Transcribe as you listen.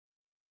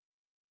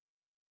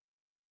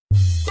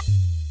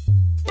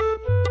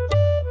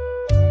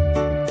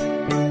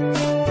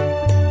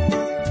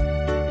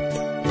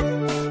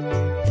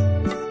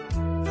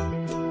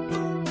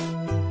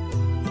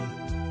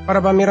Para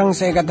pamirang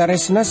saya kata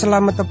resna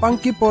selamat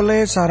tepangki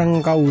pole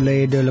sarang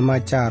kaule dalam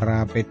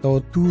acara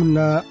peto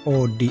tuna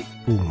odi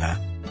bunga.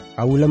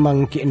 Kaule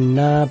mangki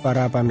ena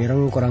para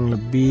pamirang kurang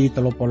lebih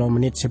 30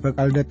 menit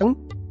sebekal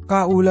dateng.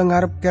 Kaule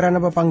ngarep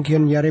kerana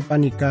pepanggian yare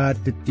panika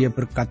tetia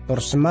berkator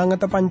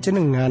semangat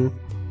panjenengan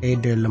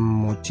dalam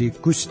moci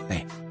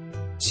Guste.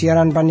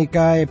 Siaran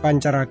panika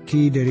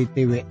pancaraki dari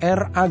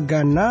TWR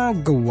Agana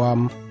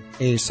Gewam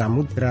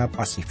Samudra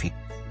Pasifik.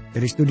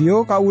 Dari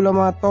studio kaula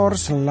matur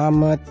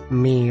selamat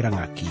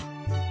mirengaki.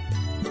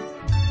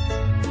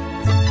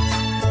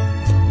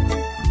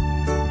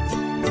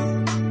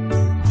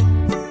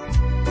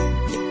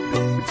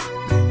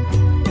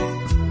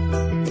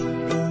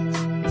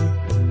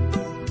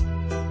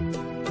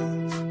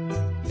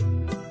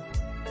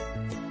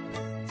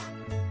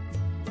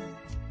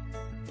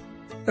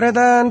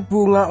 Tretan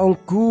bunga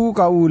ongku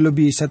kau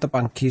lebih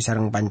setepangki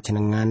sarang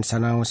panjenengan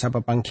sanau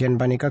sapa pangkian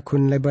panika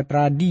kun lebat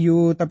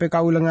radio tapi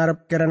kau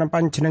lengarap kerana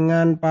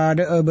panjenengan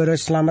pada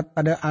beres selamat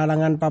pada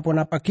alangan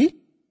papona pagi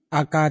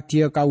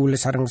akadia kau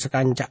sarang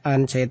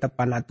sekancaan saya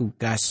tepan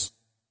tugas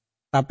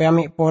tapi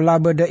amik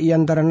pola beda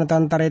iantara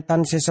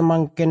netantaretan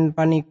sesemangkin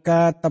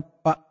panika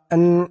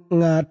tepaan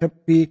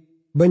ngadepi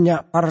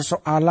banyak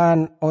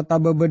persoalan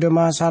otaba beda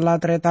masalah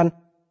tretan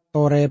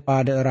tore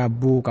pada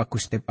Rabu ka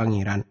Gusti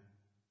Pangeran.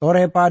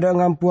 Tore pada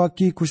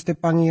ngampuaki Gusti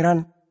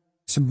Pangeran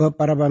sebab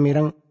para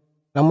pamirang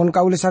namun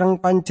kaule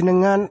sarang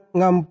panjenengan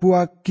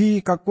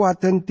ngampuaki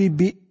kekuatan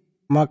tibi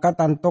maka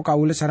tanto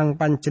kaule sarang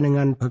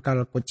panjenengan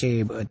bakal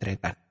koce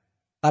beetretan.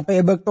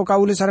 Tapi ebekto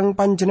kaule sarang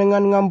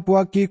panjenengan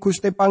ngampuaki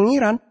Gusti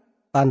Pangeran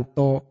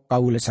tanto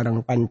kaule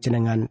sarang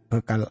panjenengan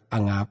bakal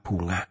anga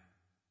bunga.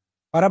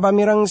 Para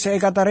pamirang saya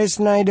kata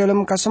resnai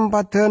dalam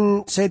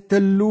kesempatan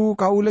setelu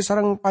kaule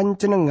sarang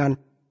panjenengan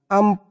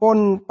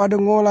ampon pada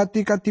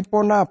ngolati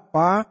katipon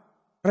apa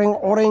reng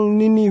oreng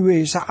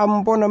Niniwe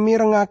saampon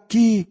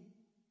mirengaki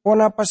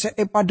ponapa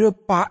pada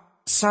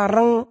pak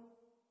sareng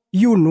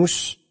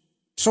Yunus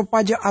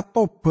sopaja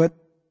atobat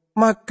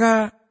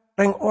maka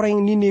reng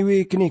oreng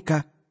Niniwe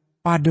kenika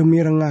pada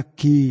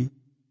mirengaki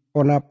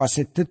ponapa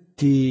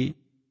sedeti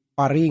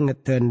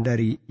paringeten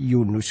dari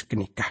Yunus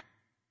kenika.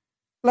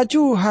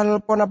 Laju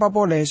hal ponapa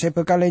boleh saya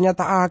bekalnya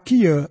taaki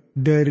ya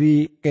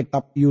dari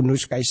kitab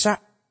Yunus kaisa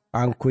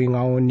Angkui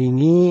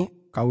ngauningi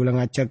kaula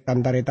ngajak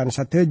tantaretan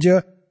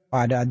sateja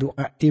pada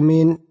doa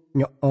timin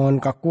nyoon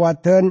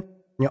kekuatan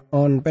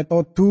nyoon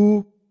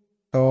petodu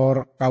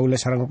tor kaula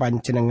sareng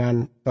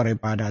panjenengan tore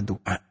pada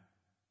doa.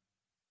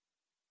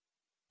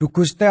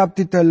 Dukuste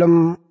abdi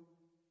dalam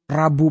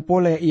Rabu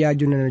pole ia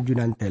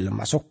junan dalam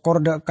masuk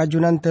korda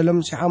kajunan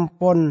dalam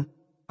seampon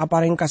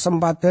apareng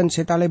kesempatan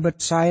setalebet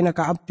saya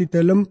ka abdi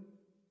dalam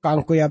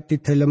kangkui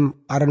abdi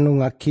dalam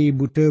arnungaki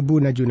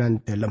budebu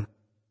najunan dalam.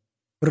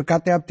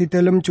 Berkati abdi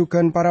dalam juga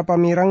para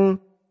pamirang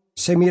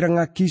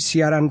semirengagi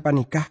siaran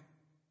panikah.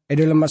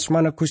 Dalam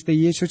asmana Gusti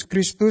Yesus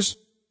Kristus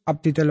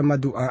abdi dalam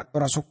doa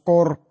tora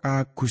syukur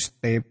ka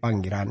Gusti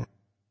Pangeran.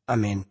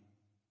 Amin.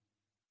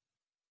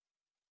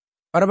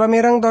 Para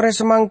pamirang tore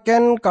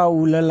semangken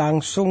kaula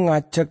langsung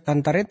ngajak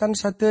tantaretan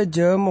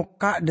sateja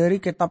muka dari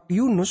kitab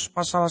Yunus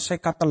pasal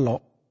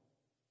sekatelok.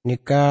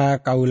 Nika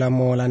kaula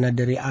molana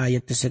dari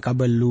ayat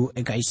sekabelu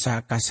eka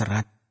isa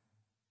kaserat.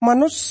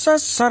 Manusia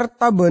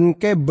sarta ben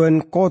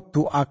keben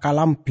kodu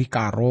akalam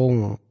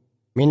bikarong.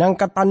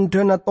 Minangka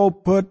tanda na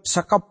tobat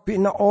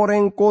sakapi na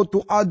orang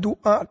kodu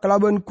adua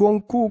kelaban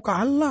gongku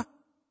kalah.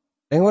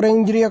 Teng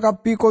orang jeria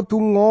kapi kodu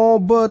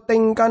ngobe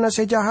tengkana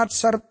sejahat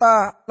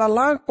serta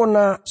lalako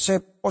na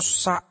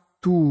seposa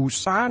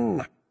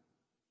dusana.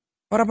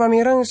 Para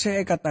pamirang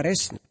saya kata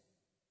resna.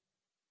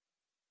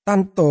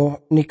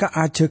 Tanto nika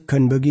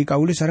ajegan bagi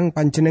kauli sarang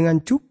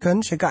panjenengan juga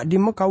seka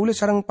dime kauli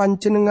sarang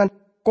panjenengan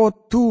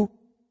kodu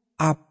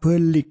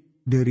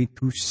abelik dari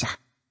dosa.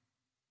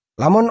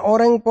 Lamun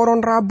orang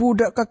poron rabu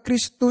dak ke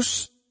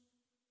Kristus,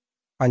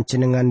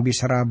 panjenengan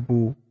bisa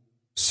rabu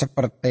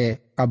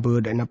seperti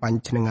kabedana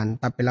panjenengan.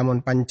 Tapi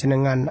lamun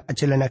panjenengan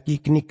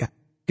ajalanaki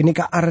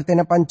kenika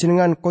artena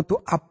panjenengan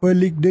kotu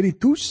abelik dari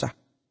dosa.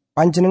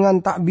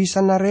 Panjenengan tak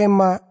bisa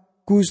narema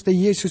Gusti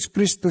Yesus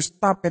Kristus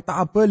tapi tak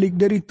abelik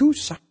dari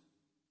dosa.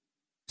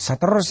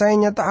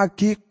 Saterusnya tak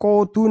agi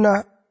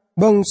kotuna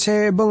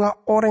bangse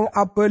benga orang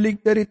abelik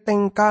dari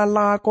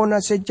tengkala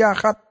kona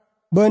sejahat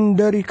ben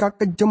dari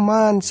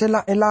kakejeman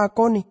sela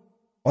elakoni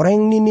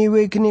orang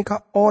Niniwe kini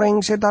ka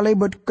orang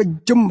setalebet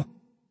kejem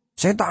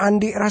seta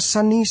andi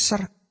rasa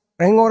nisar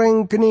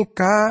orang kini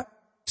ka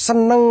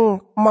seneng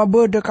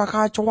mabede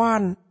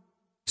kakacuan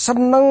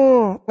seneng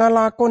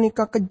ngalakoni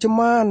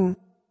kakejeman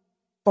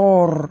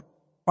tor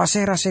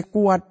pasera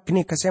kuat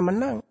kini ka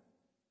menang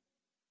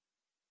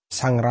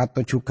sang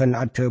ratu juga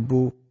ada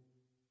bu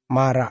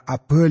mara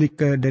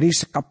abelika dari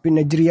sekapi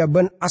Nigeria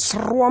ben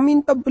asrwa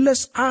minta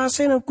belas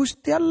asena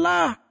Gusti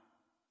Allah.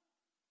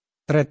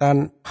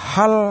 Tretan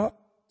hal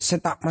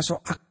setak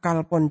masuk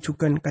akal pun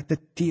juga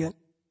kadetian.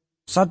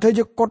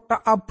 Sadaja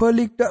kota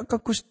abalik dak ke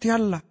Gusti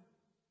Allah.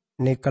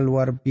 Ini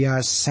keluar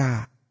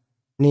biasa.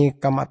 Ini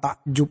kama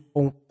takjub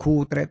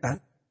ongku tretan.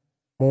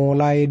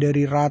 Mulai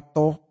dari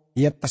rato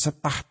ia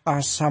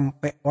tasetahta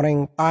sampai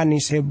orang tani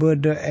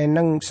sebeda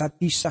eneng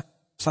satisa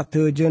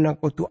satejana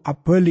kutu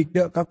abalik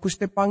dak ka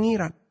Gusti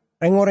Pangeran.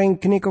 Reng-orang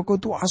kini ka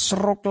kutu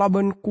asrok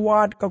laban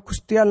kuat ka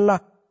Gusti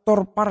Allah,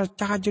 tor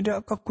parcaja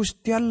dak ka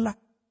Gusti Allah.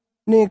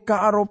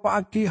 Nika aropa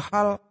aki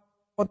hal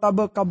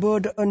otaba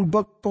kabedaan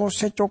bekto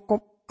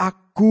secokop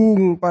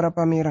agung para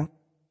pamirang.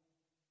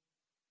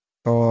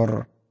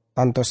 Tor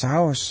tanto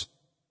saos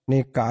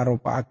nika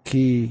aropa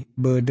aki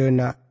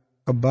bedena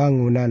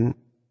kebangunan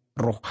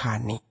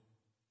rohani.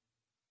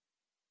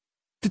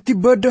 Titi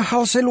beda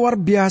hal seluar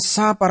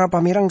biasa para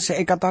pamirang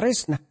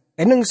seekataresna.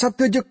 Eneng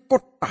satu je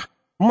kota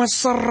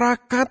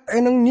masyarakat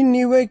eneng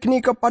Niniwe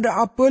kini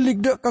kepada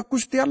apelik dek ka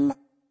Gusti Allah.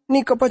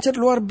 Ni kepacet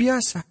luar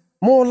biasa.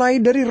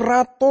 Mulai dari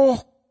ratoh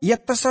ya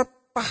tesat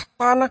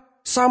tahtana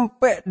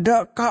sampai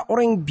dek ka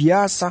orang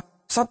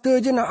biasa. Satu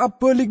je na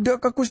apelik dek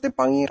ka Gusti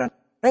Pangeran.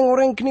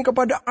 Orang kini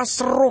kepada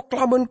asrok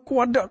laban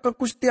kuat dek ka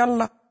Gusti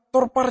Allah.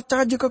 Tor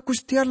parcaja ka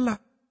Gusti Allah.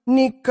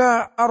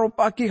 Nika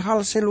aropaki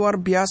hal seluar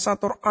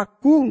biasa tor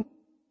agung.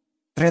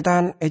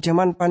 Tretan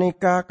ejaman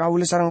panika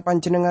kauli sarang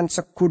panjenengan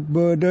sekut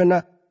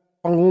bedena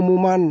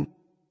pengumuman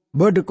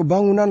bede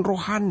kebangunan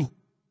rohani.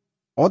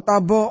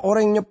 Otaba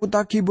orang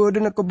nyeputaki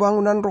bedena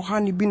kebangunan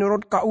rohani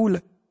binurut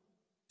kaula.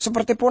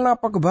 Seperti pun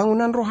apa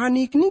kebangunan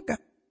rohani kenika.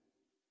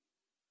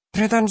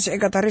 Tretan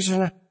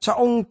seekatarisana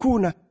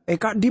saongkuna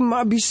eka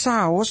dimma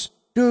bisaos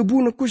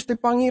debu ne Gusti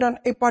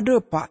Pangeran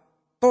padepa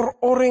tor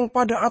orang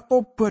pada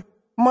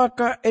atobat.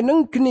 Maka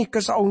eneng kini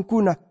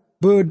kesaungkuna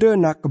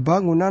bedena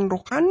kebangunan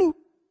rohani.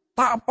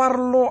 Tak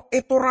parlo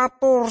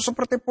etorator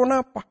seperti pun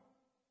apa.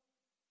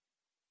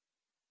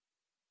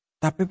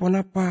 Tapi pun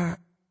apa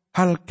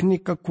hal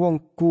kini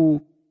kekuangku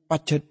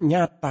pacet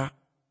nyata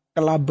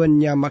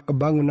kelabannya mak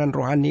kebangunan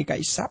rohani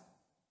kaisa.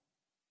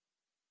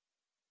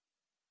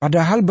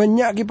 Padahal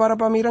banyak ki para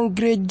pamirang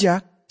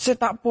gereja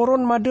setak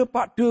poron made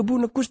pak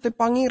debu ne Gusti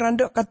Pangeran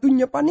dak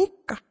katunya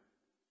panikah.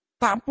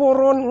 Tak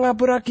poron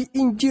ngaberaki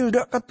Injil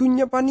dak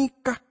katunya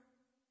panikah.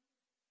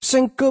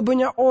 Sengke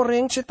banyak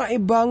orang setak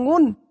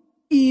bangun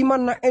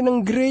iman na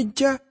eneng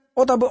gereja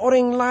otaba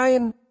orang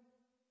lain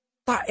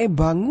tak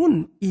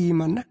bangun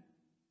iman na.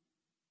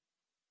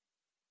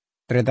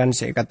 Tretan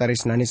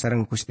seekatarisnani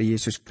sareng Gusti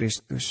Yesus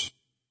Kristus.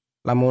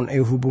 Lamun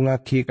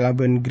hubungaki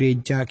kelaban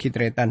gereja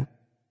kitretan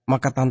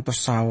maka tantos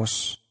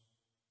saos.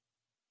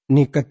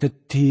 Ni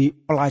kedeti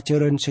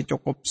pelajaran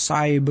secokop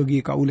sae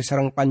bagi kauli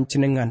sareng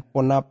panjenengan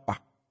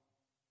ponapa.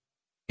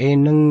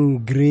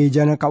 Eneng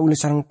gereja na kauli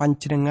sareng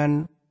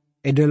panjenengan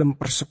dalam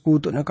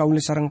persekutu na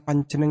kauli sareng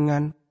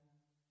panjenengan.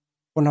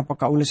 Ponapa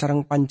kauli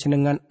sareng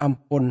panjenengan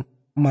ampun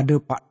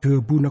madepak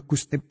debu na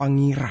Gusti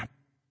Pangeran.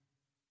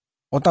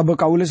 Otaba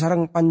kauli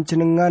sareng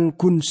panjenengan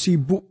kun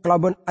sibuk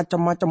kelaban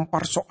acam-macam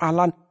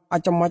persoalan,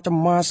 acam-macam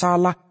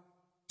masalah.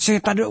 Saya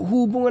tak ada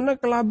hubungan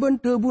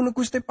kelaban debu na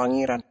Gusti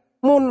Pangeran.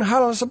 Mun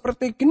hal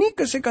seperti gini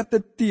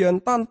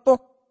kesekatetian tanto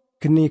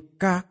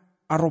genika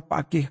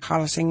aropaki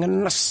hal sing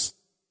ngenes.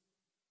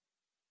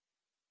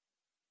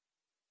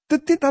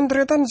 Tetitan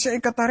tretan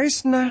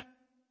seekatarisna.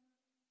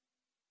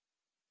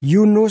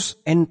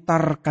 Yunus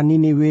entar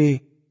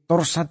kaniniwe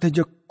tor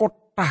sateje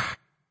kota,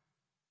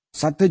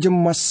 sateje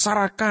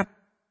masyarakat,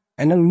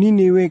 enang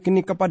Niniwe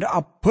kini kepada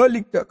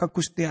abalik ke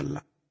Gusti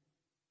Allah.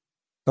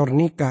 Tor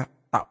nika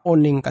tak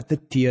oning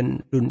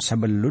katetian dun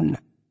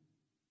sabelunna.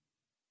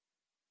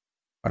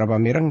 Para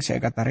pamirang saya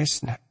kata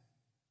resna.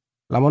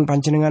 Lamun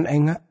panjenengan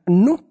enga,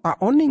 nu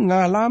tak oning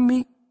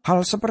ngalami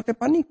hal seperti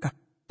panika.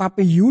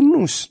 Tapi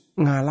Yunus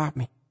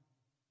ngalami.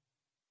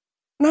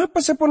 Napa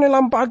sepone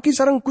lampaki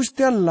sareng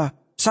Gusti Allah?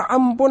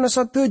 Saampun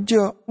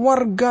sateja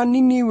warga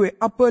Niniwe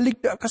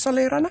apalik dak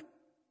kasalerana.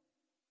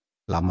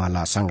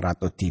 Lamala sang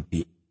ratu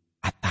tibi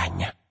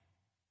atanya.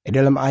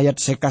 Dalam ayat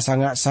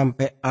sekasanga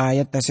sampai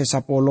ayat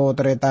tesesapolo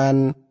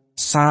teretan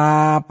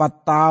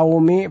sapat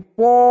tau mi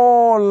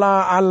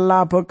pola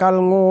Allah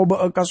bekal ngobe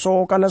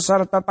kasokan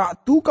sarta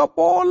tak tuka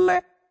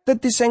pole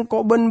teti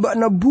sengko ben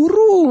bakna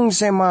burung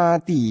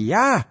semati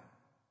ya.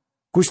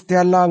 Gusti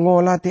Allah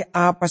ngolati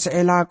apa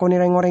seelako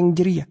ni reng-oreng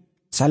jeria.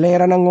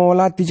 Salera na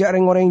ngola tijak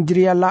reng-oreng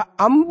jeria la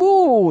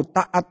ambu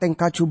tak ateng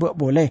kacuba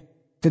boleh.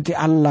 Teti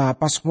Allah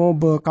pas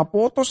ngobe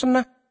kapotos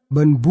na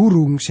ben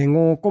burung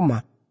sengokoma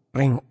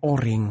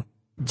reng-oreng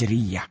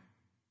jeria.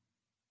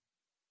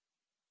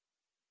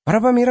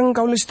 Para pamirang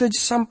kau lihat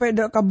sampai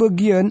dak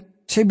kabagian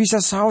saya bisa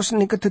saos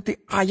ni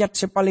keteti ayat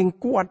sepaling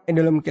kuat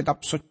dalam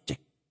kitab suci.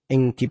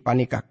 Engki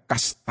panika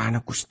kastana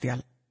Gusti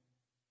Allah.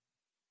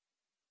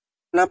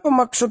 Napa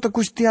maksud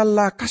Gusti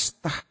Allah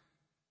kasta?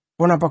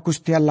 Kenapa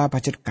Gusti Allah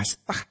pacet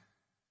kasta?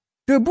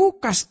 Debu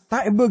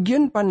kasta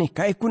bagian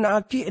panika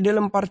ikunaaki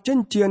dalam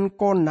perjanjian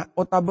kona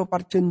otaba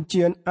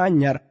perjanjian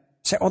anyar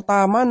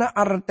seotamana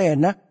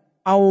artena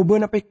au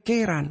beuna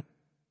pikiran.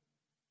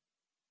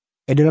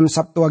 Dalam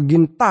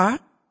Septuaginta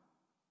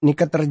ni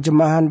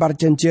keterjemahan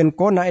perjanjian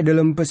kona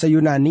dalam bahasa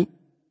Yunani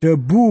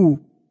debu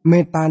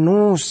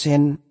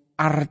metanosen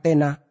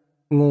artena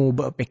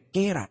ngobe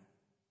pikiran.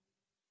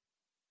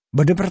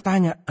 Bada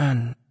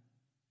pertanyaan.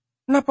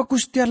 Napa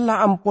Gusti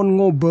Allah ampun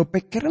ngobe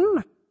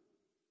pikiran?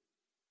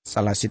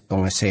 Salah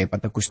sitong se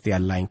pata Gusti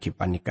Allah yang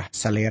kipanikah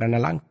salera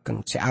na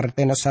langkeng. Se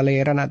arte na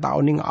salera na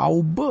taoning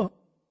auba.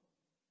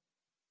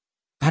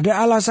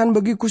 Ada alasan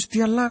bagi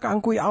Gusti Allah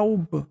kaangkui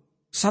auba.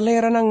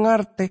 Salera na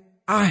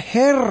ngarte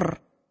akhir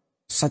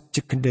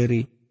sajek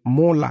dari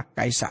mola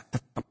kaisa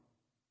tetap.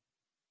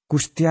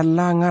 Gusti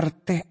Allah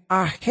ngarte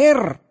akhir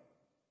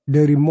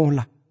dari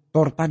mola.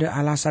 Tor tada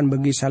alasan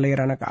bagi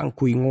salera na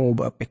kaangkui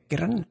ngoba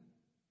pikiran.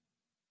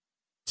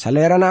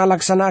 Salera na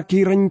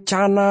alaksanaki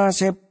rencana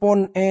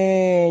sepon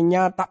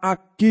nyata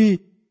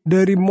aki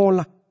dari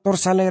mola. Tor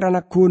salera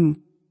na kun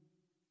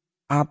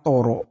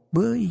atoro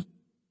bayi.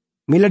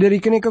 Mila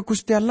dari kini ke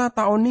Gusti Allah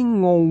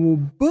taoning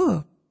ngoba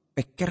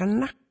pikiran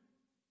na.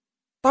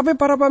 Tapi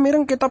para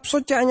pamirang kitab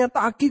suci hanya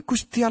taaki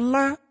Gusti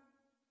Allah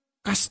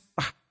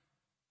kasta.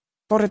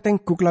 Tore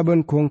tengkuk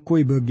laban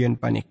kuangkui bagian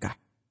panikah.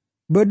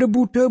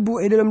 Berdebu-debu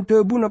dalam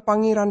debu na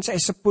pangeran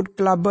saya sebut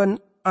kelaban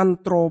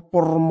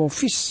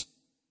antropomorfis.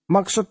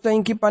 Maksudnya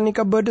yang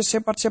kipanika beda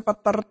sepat-sepat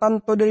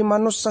tertentu dari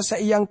manusia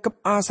yang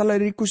asal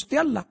dari Gusti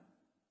Allah.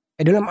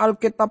 Dalam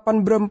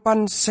Alkitaban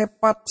berempan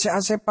sepat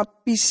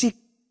fisik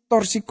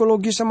tor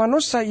psikologi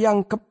manusia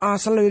yang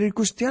asal dari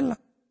Gusti Allah.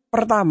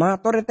 Pertama,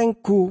 tore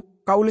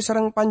tengku kauli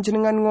sareng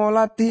panjenengan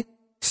ngolati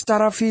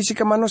secara fisik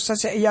manusia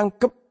yang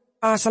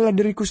asal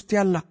dari Gusti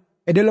Allah.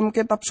 Dalam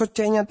kitab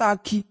suci nya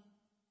taaki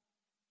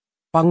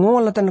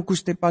pangolatan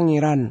Gusti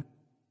Pangeran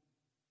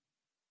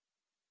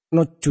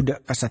no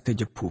judak kasate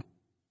jebu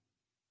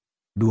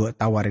 2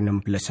 Tawarin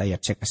 16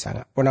 ayat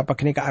sekasanga. Ponapa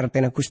kini ka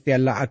artena Gusti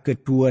Allah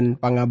ageduan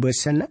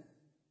pangabesan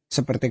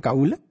seperti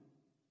kaula.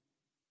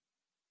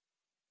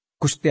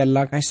 Gusti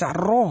Allah kaisa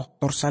roh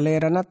tor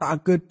salerana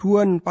tak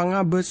ageduan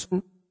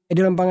pangabesan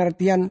dalam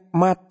pengertian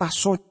mata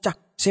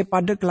socak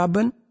sepada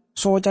kelaban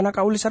socana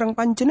kaula sareng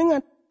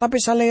panjenengan. Tapi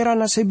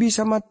salerana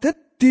sebisa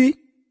mateti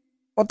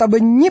ota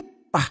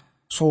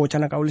benyiptah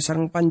socana kauli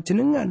sareng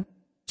panjenengan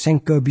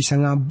sengke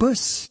bisa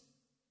ngabes.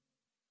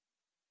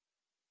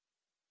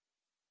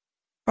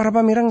 Para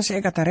pamirang saya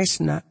kata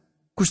resna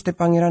Gusti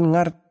Pangeran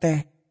ngarte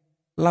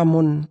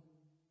lamun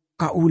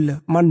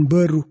kaula man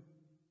baru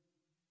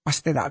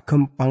pasti tak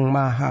gampang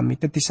mahami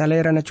teti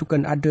salerana juga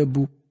ada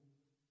bu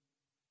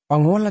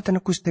pangolatan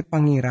Gusti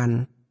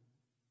Pangeran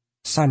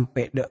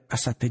sampai dek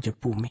kasateja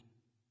bumi.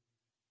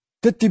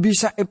 Teti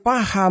bisa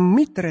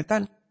pahami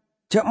teretan.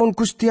 Jakmon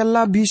Gusti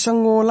Allah bisa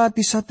ngolati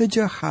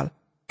sateja hal.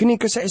 Kini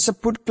saya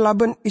sebut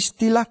kelaban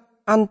istilah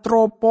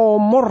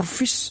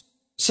antropomorfis.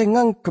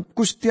 Senganggep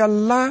Gusti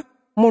Allah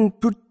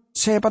mundut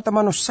sepata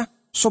manusia.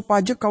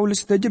 Sopaja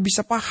kaulis saja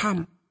bisa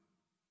paham.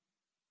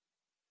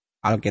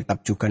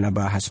 Alkitab juga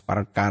nabahas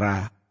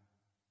perkara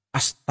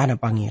astana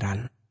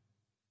pangeran.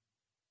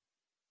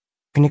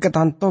 Kini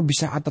ketanto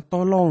bisa ada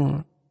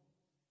tolong.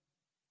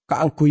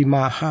 Kaangkui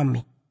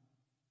mahami.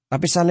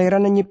 Tapi salera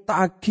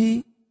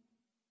nyiptaaki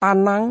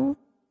tanang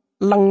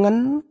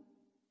lengan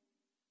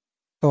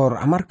tor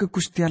amar ke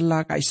Gusti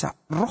Allah kaisa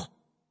roh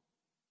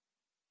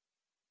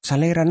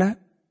salerana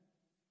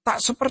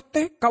tak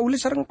seperti kauli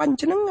sareng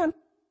panjenengan.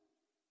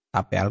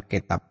 Tapi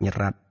Alkitab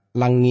nyerat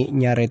langi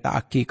nyareta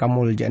aki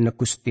kamul jana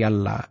Gusti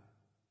Allah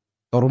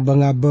tor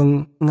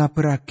bengabeng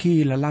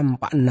ngaberaki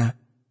lelampakna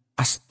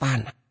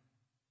astana.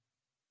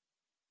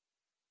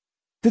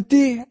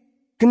 Jadi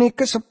kini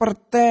ke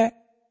seperti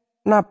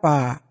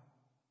napa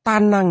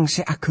tanang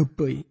se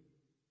agebei.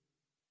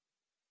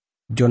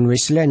 John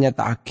Wesley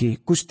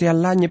nyataake Gusti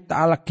Allah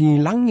nyipta lagi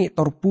langit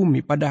tor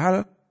bumi padahal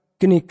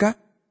kenika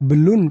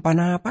belum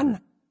panah-panah.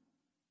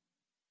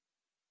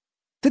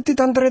 Teti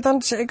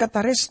tantretan saya kata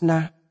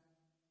resna.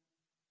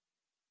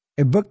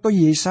 Ebek to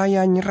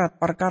Yesaya nyerat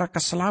perkara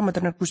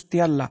keselamatan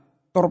Gusti Allah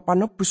tor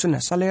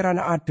panebusna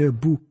salerana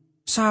adebu.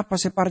 Sapa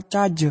se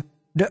parcaja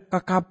dek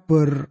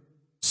kakaber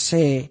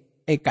se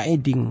eka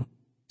eding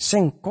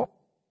sengkok.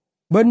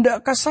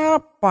 Benda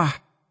kasapa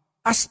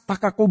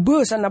astaka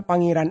kubesana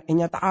pangeran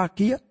nyata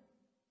aki ya.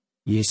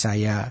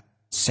 Yesaya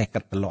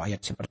 53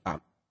 ayat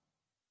pertama.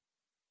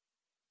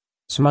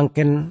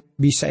 Semakin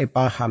bisa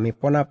pahami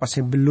ponapa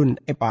sebelum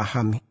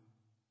pahami.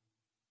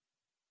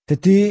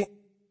 Jadi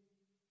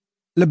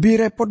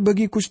lebih repot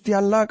bagi Gusti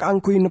Allah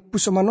kaangkui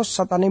nepus manos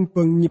satanem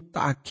bang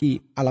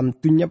nyiptaaki alam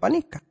dunya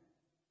panika.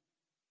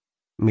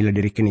 Mila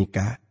dari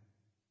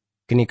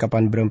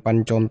kenikapan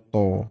berempan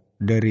contoh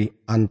dari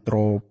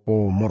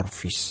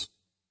antropomorfis.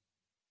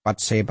 Pat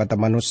sepata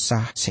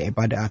manusia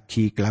sepada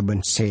aki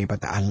kelaban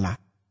sepata Allah.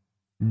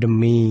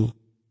 Demi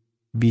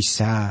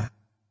bisa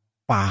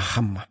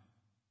paham.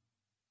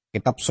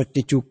 Kitab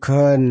suci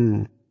juga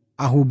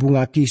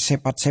ahubungaki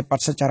sepat-sepat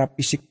secara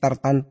fisik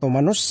tertentu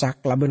manusia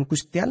kelaban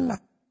Gusti Allah.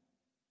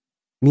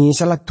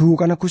 Misalnya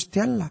duka na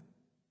Gusti Allah.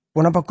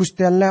 Kenapa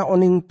Gusti Allah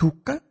oning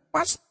duka?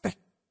 Pasti.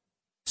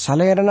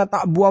 Salerana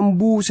tak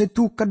buambu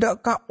seduka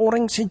deka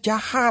orang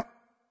sejahat.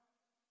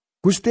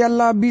 Gusti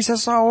Allah bisa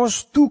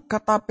saos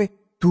duka tapi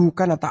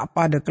duka na tak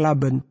pada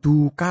kelaban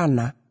duka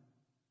na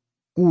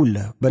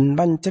kula ben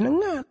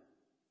panjenengan.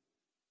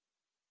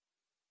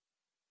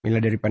 Mila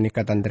dari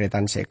panikatan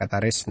tretan saya kata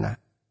resna.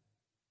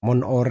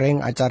 Mon orang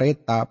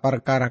acareta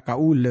perkara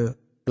kaula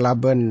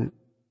kelaban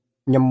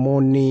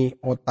nyemoni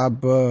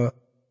otabe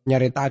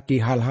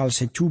nyaritaki hal-hal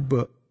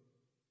secuba.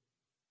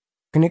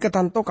 Kini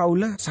ketanto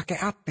kaula sake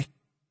ate,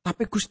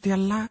 tapi Gusti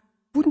Allah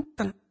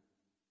punten.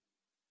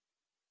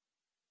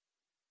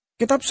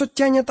 Kitab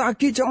sucianya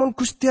taagi jamun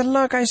Gusti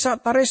Allah kaisa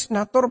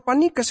taresna tor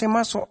panika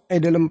semaso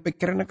dalam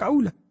pikiran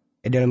kaula.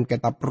 Dalam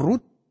kitab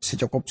Rut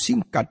secukup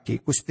singkat ki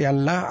Gusti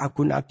Allah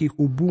akun aki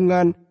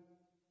hubungan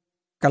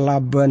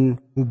kelaban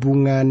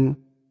hubungan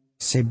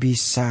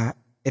sebisa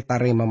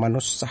etarema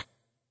manusia.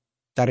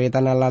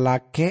 Carita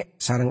lalake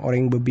sarang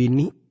orang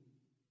bebini.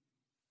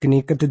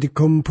 Kini kededi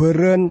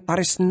gambaran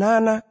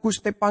taresnana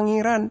Gusti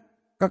Pangeran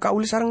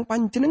kakauli sarang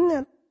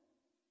panjenengan.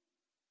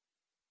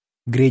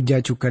 Gereja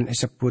juga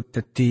disebut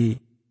jadi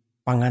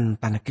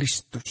pangantan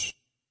Kristus.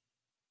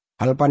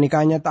 Hal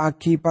panikanya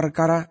taagi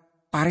perkara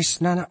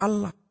taresnana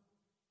Allah.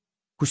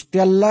 Gusti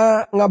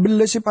Allah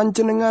ngabele si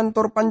panjenengan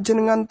tor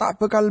panjenengan tak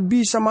bakal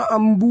bisa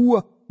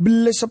maambua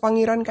bele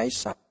sepangeran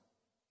kaisa.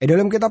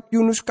 Dalam kitab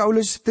Yunus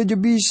kaulis setuju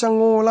bisa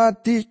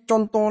ngolati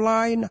contoh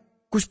lain.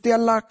 Gusti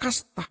Allah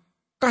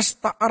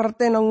kasta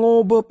artena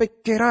ngobe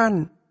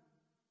pikiran.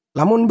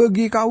 Lamun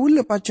bagi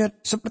kaula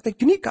pacet seperti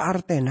gini ke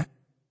artena.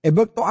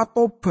 Ebek to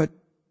atobat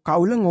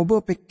kaula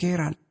ngobe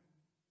pikiran.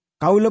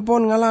 Kaula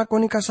pun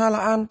ngalakoni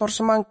kesalahan tor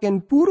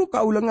semakin buruk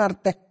kaula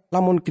ngarte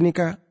lamun gini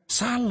ke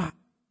salah.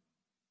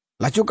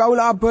 Laju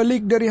kaula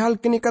abalik dari hal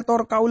kini ke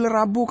tor kaula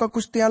rabu ke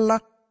Gusti Allah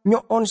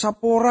nyoon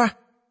sapora.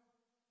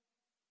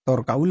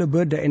 Tor kaula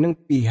beda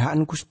eneng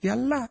pihaan Gusti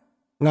Allah.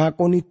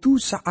 Ngakoni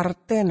dosa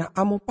artena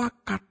amo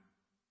pakat.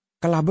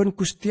 Kelaban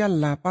Gusti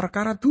Allah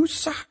perkara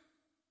dosa.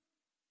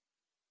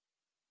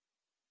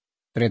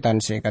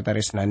 Tretan saya kata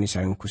resnani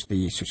sang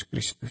Gusti Yesus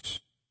Kristus.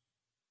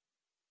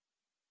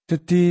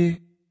 Jadi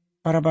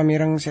para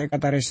pamirang saya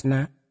kata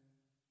resna.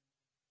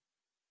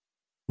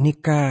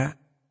 Nika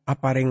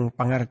aparing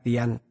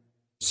pengertian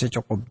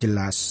secukup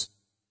jelas.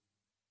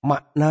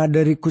 Makna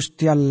dari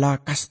Gusti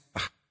Allah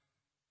kasta.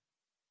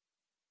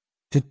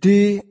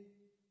 Jadi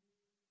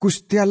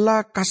Gusti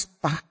Allah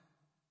kasta.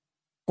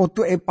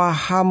 Kotu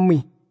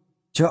pahami.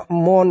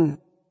 Jakmon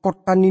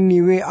kota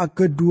Niniwe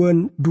aga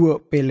dua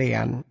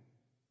pelean.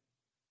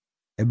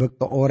 Ebek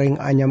to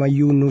orang anyama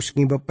Yunus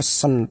ngiba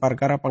pesen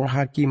perkara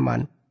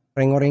penghakiman.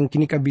 Reng-orang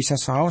kini ka bisa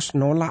saos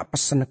nolak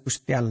pesen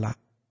Gusti Allah.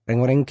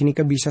 Reng-orang kini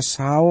ka bisa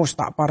saos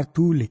tak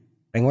partuli.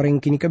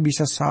 Reng-orang kini ka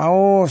bisa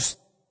saos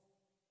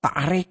tak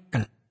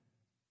areken.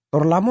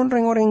 Tor lamun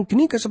reng-orang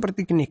kini ka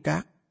seperti kini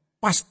ka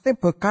pasti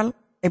bakal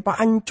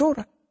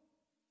ancora.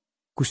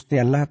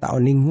 Gusti Allah tak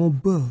oni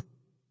ngobel.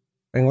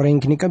 Reng-orang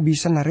kini ka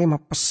bisa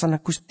narema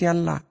pesen Gusti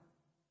Allah.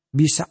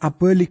 Bisa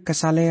abeli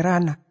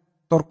kesalerana.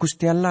 Tor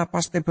Gusti Allah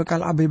pasti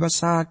bakal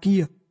abebas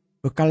sakia,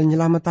 bakal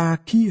nyelamat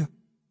sakia.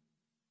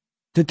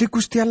 Jadi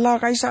Gusti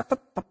Allah kaisa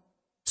tetap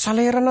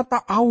salerana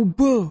tak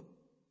aube.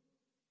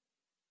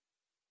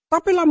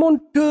 Tapi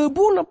lamun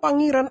debu na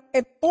pangeran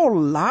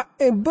etola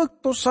ebek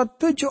to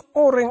satejo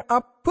orang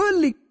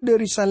abelik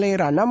dari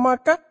salerana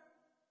maka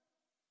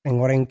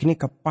orang kini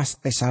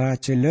kepaste salah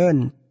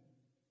jalan.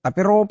 Tapi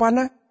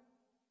ropana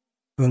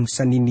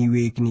bangsa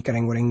Niniwe kini ka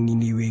orang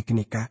Niniwe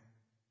kini ka.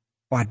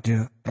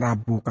 Pada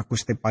Rabu ka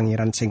Gusti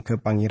Pangeran sing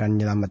ke Pangeran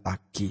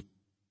nyelametaki.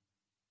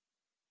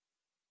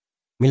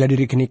 Mila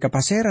diri kini ke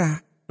pasera,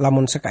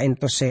 lamun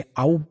sekainto se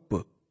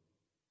aube.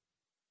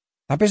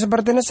 Tapi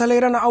sepertinya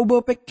salerana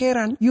aube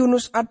pikiran,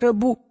 Yunus ada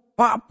bu,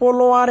 Pak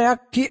Polo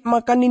areaki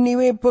makan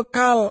Niniwe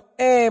bekal,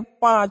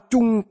 pa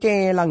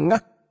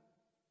cungkelangah.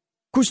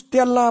 Gusti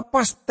Allah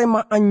pasti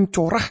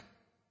maancorah.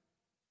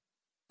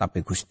 Tapi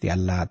Gusti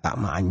Allah tak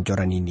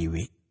maancora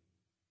Niniwe.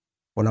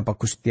 Kenapa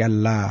Gusti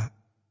Allah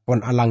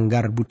pon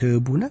alanggar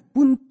butebuna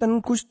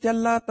punten Gusti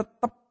Allah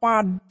tetep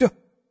pada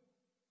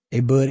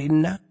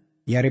eberina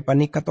yari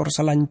panika tor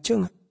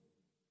salanceng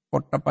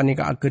kota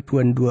panika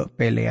ageduan dua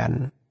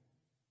pelean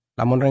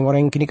lamun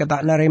reng-reng kini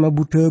kata narema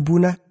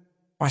butebuna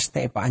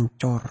pasti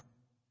ancor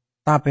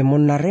tapi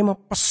mon narema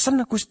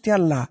pesen Gusti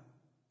Allah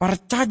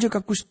percaya ke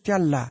Gusti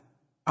Allah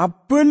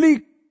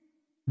abelik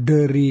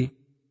dari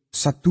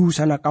satu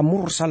sana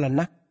kamur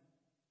salana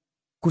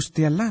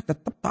Gusti Allah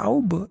tetap tahu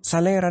be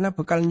salerana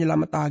bakal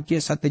nyelamat aja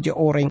sateja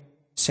orang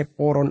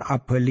seporon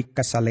abelik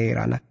ke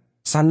salerana.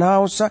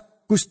 Sanausa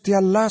Gusti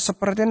Allah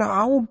seperti na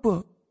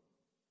aube.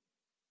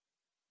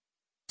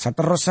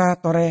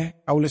 Saterosa tore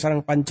kaula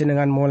sareng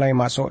panjenengan mulai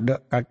masuk de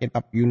ka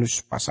kitab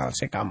Yunus pasal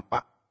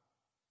sekampa.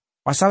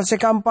 Pasal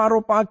sekampa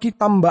rupagi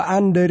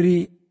tambahan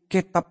dari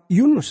kitab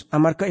Yunus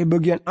amarga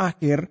bagian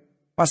akhir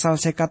pasal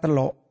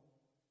sekatelo.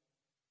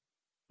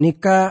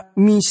 Nika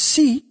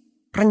misi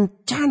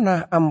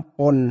rencana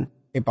ampon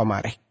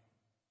pamareh.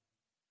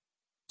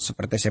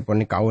 Seperti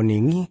seponi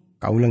kauningi,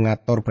 kau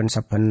lengator ben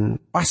saben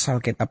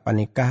pasal kitab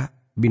panika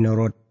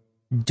binurut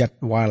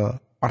jadwal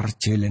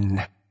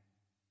perjalanan.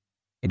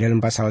 Dalam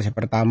pasal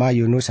pertama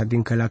Yunus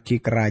tinggal lagi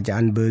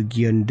kerajaan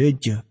bagian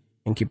Deja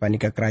yang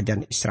kipanika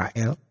kerajaan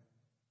Israel.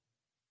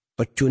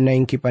 Tocuna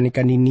yang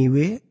kipanika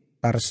Niniwe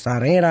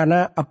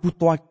tarsarerana apu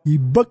tua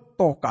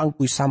gibekto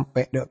kaangkui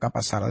sampai dek ka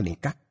pasal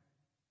nikah.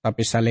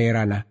 Tapi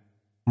salerana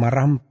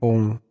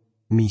merampung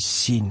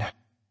misina.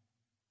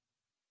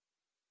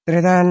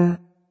 Tretan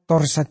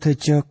tor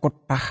sateja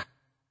kotah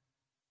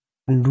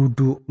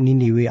penduduk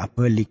Niniwe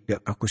abalik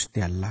dek ka Gusti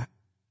Allah.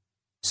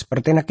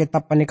 Seperti na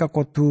kitab panika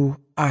kotu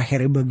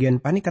akhir bagian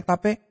panika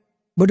tapi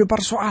beda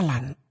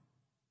persoalan.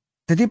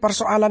 Jadi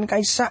persoalan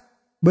kaisa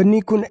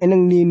benikun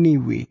eneng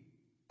Niniwe.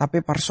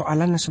 Tapi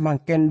persoalan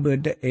semakin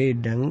beda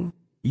edeng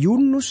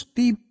Yunus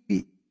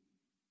tipi.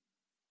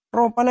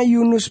 Ropana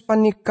Yunus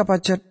panika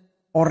pacet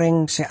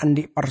orang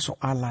seandi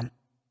persoalan.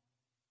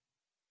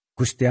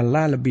 Gusti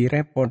Allah lebih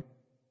repot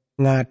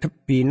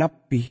ngadepi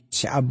nabi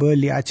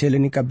seabeli aja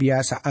leni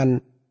kebiasaan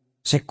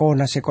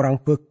sekona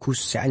sekorang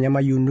bagus seanya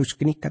ma Yunus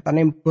kini kata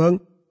nembang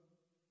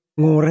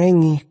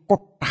ngorengi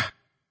kota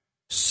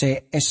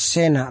se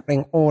esena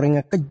reng orang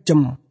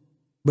kejem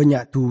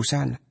banyak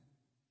dosana.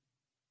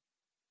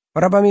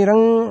 Para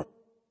pamireng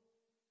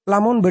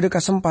lamun beda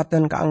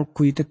kesempatan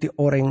kaangkui teti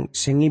orang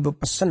sengi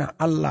bepesena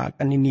Allah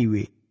kan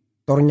Niniwe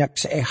tornyak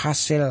se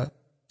hasil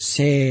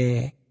se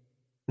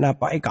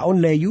napa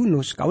kaun le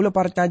Yunus kau le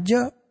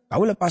parcaja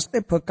kau le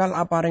pasti bekal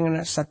apa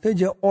reng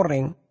sateja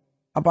orang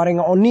apa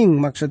reng oning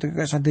maksudnya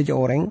ke sateja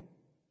orang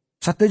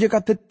sateja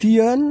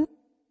katetian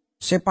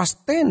se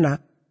pastena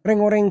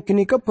reng orang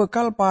kini ke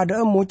bekal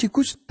pada moci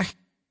Gusti.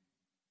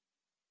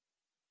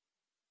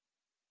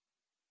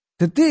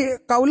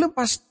 Jadi kau le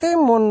pasti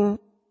mon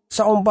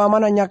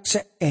saumpamana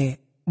nyakse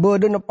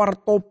beden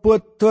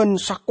partobat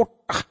dan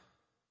sakotah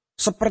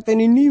seperti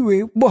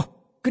Niniwe bah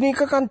kini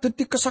kan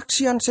detik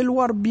kesaksian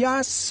seluar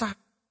biasa.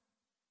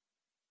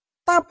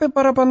 Tapi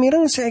para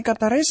pamireng saya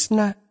kata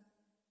resna.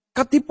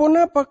 Katipun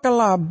apa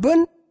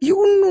kelaban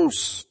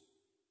Yunus.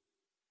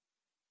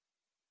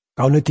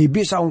 Kau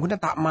netibi saungkuna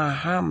tak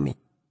memahami.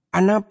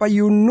 Anapa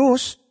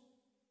Yunus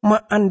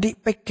maandi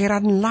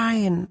pikiran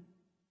lain.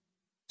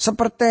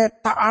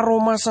 Seperti tak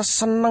aromasa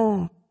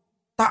seneng.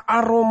 Tak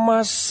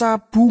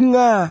aromasa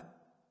bunga.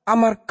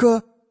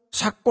 Amarga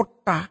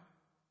sakota.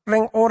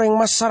 Reng orang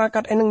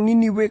masyarakat eneng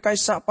Niniwe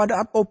kaisa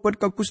pada atobat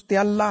ke Gusti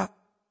Allah.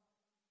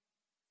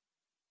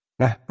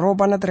 Nah,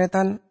 ropana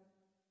tretan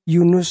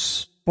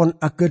Yunus pon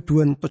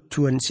agaduan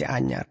tujuan si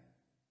anyar.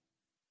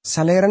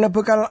 Salerana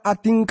bekal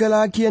ating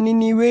kelagian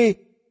Niniwe,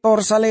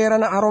 tor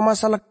salerana aroma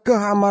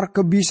salegah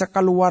amarga bisa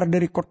keluar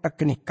dari kota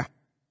kenikah.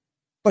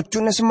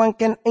 Tujuannya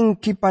semangken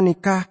engki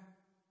panikah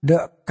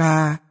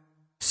deka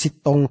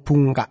sitong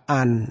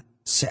bungkaan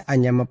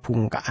seanya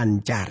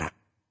mebungkaan jarak.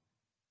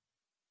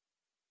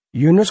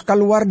 Yunus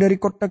keluar dari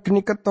kota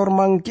kini ketor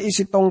mangki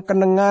isi tong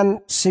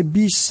kenengan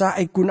sebisa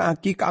ikun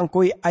aki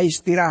keangkui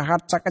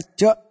istirahat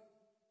sakejak.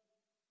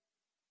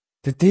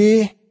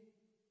 Jadi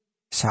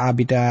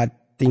saabida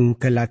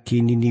tinggal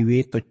lagi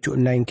Niniwe tujuh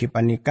naing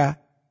kipanika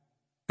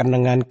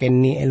kenengan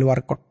keni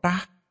luar kota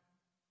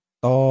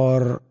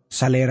tor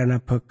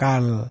salerana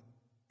bekal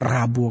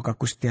rabu ka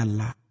Gusti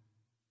Allah.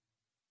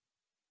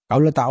 Kau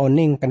tak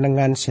oning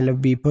kenengan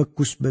selebih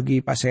bagus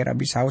bagi pasera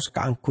bisaus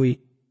keangkui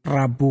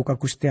rabu ka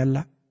Gusti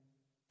Allah.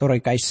 Torai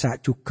kaisa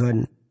juga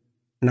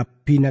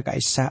nabi na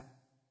kaisa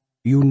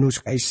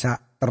Yunus kaisa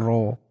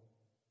tero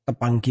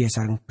tepanggi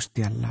sareng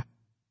Gusti Allah.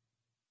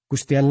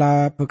 Gusti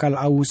Allah bekal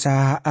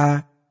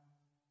usaha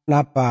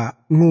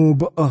napa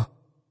ngubeeh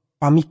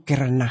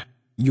pamikiran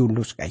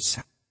Yunus kaisa.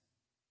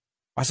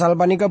 Pasal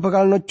panika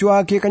bakal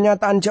nujuake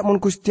kenyataan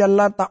jamun Gusti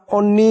Allah tak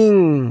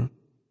oning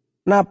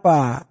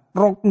napa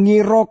rok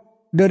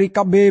ngirok dari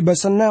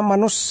kabebasanna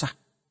manusia.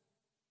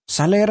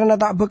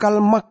 Salerana tak bekal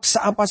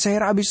maksa apa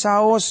sehera abis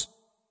saos.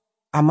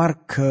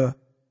 Amarga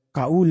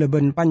kau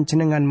leben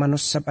panjenengan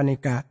manusia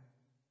panika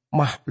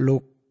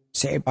makhluk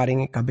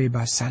separingi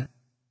kebebasan.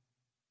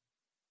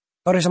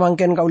 Tore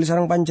semangken kau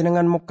sareng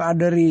panjenengan muka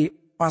dari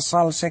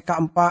pasal seka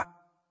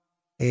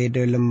 4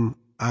 dalam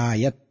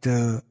ayat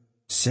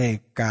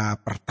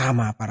seka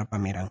pertama para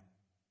pamirang.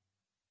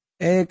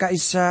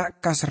 Kaisa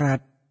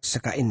kasrat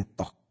seka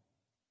intoh.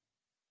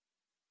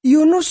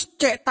 Yunus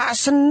cek tak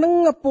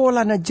seneng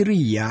ngepola na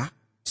jeria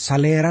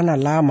salerana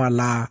lama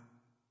la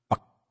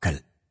pegel.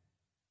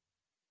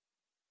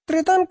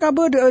 Tretan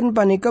kabedaan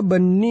panika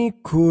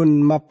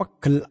benikun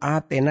mapegel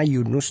atena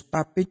Yunus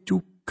tapi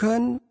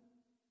juga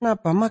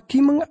napa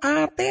magi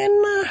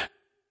mengatena.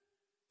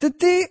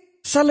 Jadi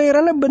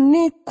salerana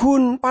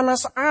benikun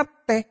panas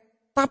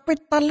ate tapi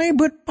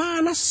talebet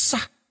panas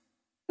sah.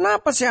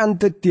 Napa si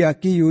antet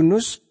diaki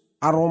Yunus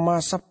aroma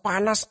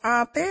sepanas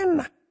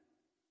atena.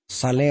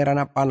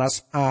 Salerana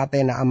panas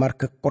atena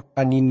amarga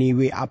kota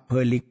Niniwe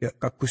abalik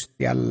ke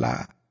Gusti Allah.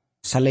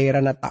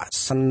 Salerana tak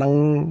seneng.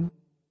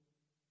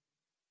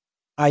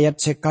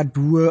 Ayat seka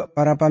 2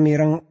 para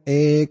pamirang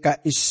ka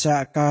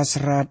isa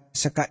kasrat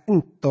seka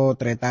into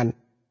tretan.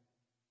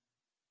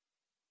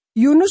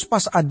 Yunus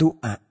pas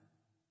adua.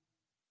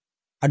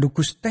 Adu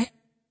Gusti.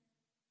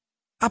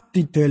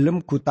 Abdi dalem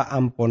guta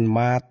ampun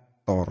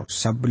mator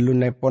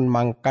sebelumipun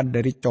mangkat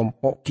dari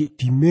compok ki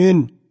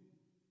dimen.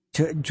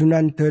 Jek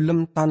junan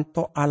dalem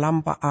tanto alam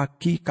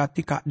paagi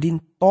kati kak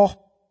dintoh.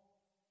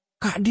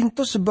 Kak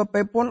dintoh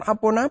sebabipun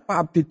apa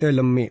abdi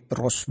dalem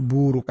terus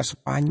buru ke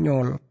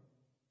Spanyol.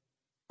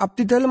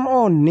 Abdi dalam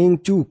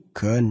oning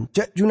juga,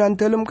 jak junan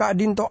dalam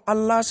kak dinto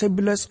Allah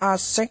 11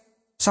 asek,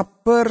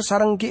 sabar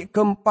sareng ki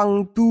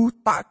gempang du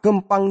tak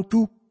gempang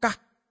dukah,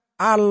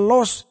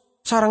 alos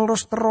sarang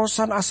ros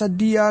terosan asa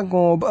dia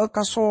ngobe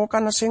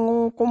kasokan sing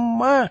ngukum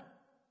mah.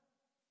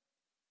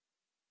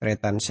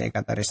 Tretan saya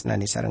kata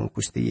resnani sareng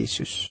Gusti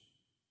Yesus.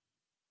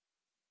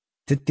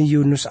 Dadi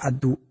Yunus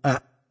adua,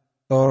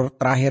 tor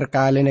terakhir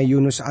kali na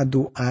Yunus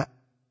adua,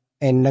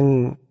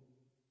 eneng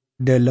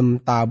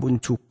dalam tabun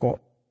cuko.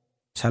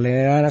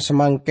 Salena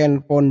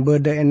semangken pon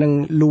beda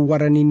eneng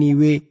luar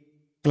Niniwe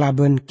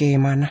kelaban ke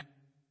mana.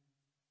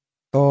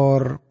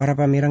 Tor para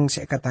pamirang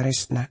saya kata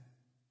resna.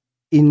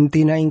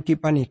 Intina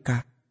ingki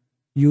panika,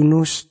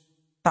 Yunus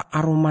tak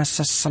aroma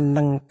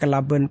seseneng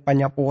kelaban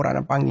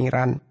panyaporan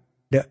pangeran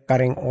dek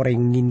kareng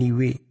orang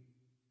Niniwe.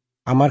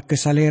 Amar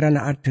kesaleran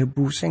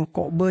adebu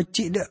sengkok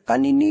becik dek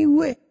kan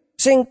Niniwe,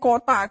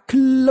 sengkok tak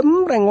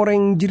gelem reng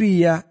orang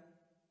jeria.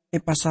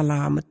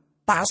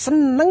 Pasalamet tak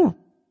seneng.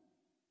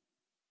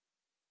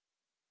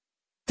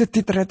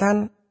 Dadi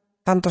tretan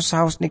tanto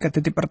saus nika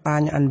dadi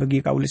pertanyaan bagi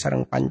kauli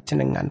sareng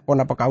panjenengan.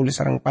 Pon apa kauli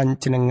sareng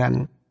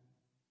panjenengan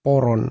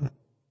poron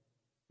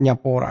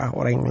nyapora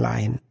orang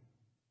lain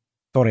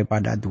tore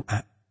pada doa.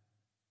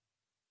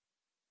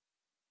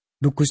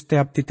 Dukus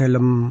tiap di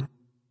dalam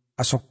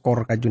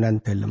asokor kajunan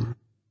dalam.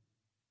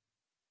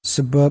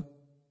 Sebab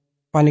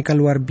panika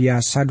luar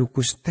biasa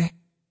dukus teh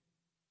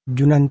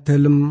junan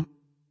dalam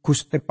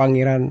Gusti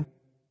Pangeran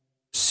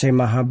se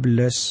maha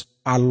beles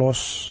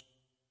alos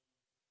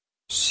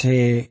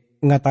se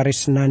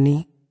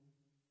ngatarisnani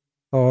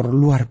tor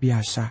luar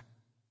biasa.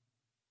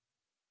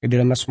 Ke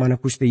dalam asmana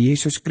Gusti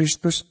Yesus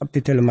Kristus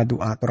abdi dalam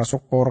doa tora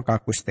sokor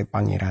ka Gusti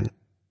Pangeran.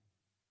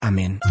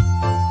 Amin.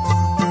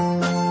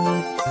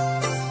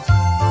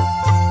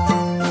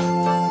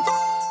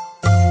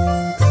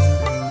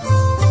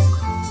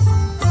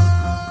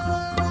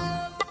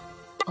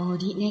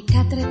 Odi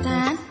nekat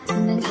retan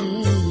nang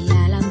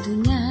alam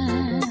dunia,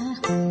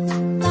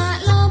 tak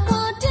lopo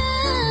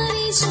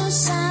dari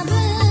susah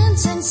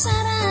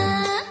sengsara.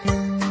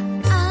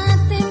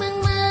 Ate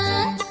mang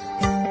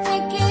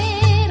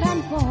pikiran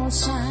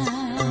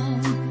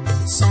bosan,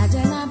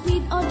 saja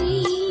nabit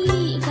odi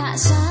tak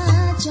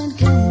sajan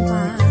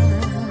gempar.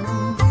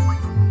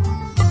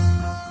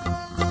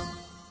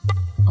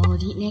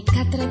 Odi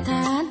nekat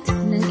retan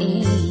nang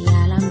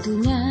alam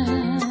dunia.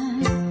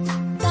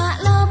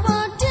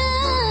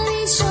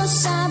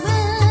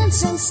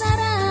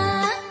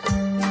 Sengsara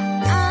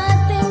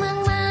ate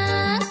mang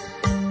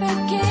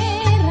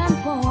pikiran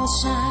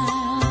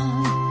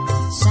bosan,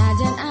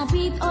 sajan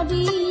abid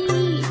odi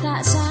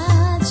tak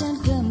sajan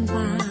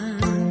gempar.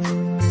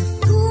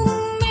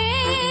 Kumelange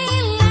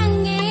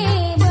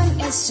ben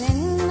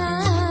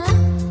esena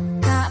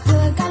tak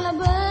bekal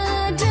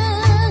beda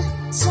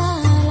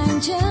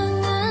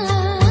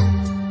salanjengan,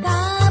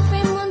 tapi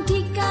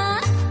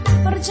muntika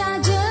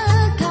percaya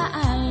ka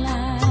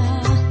Allah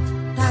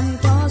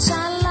tanpa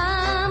salah.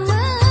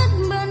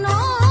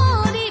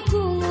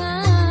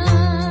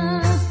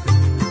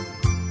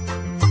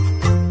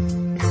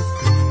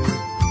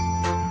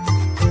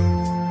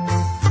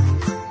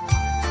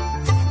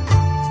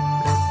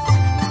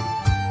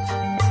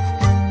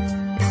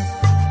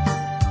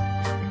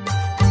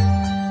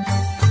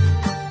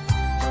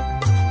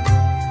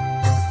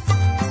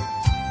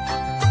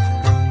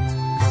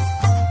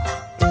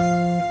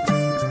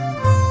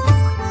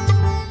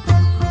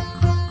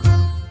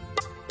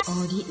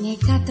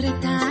 Nekat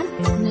retan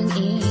nang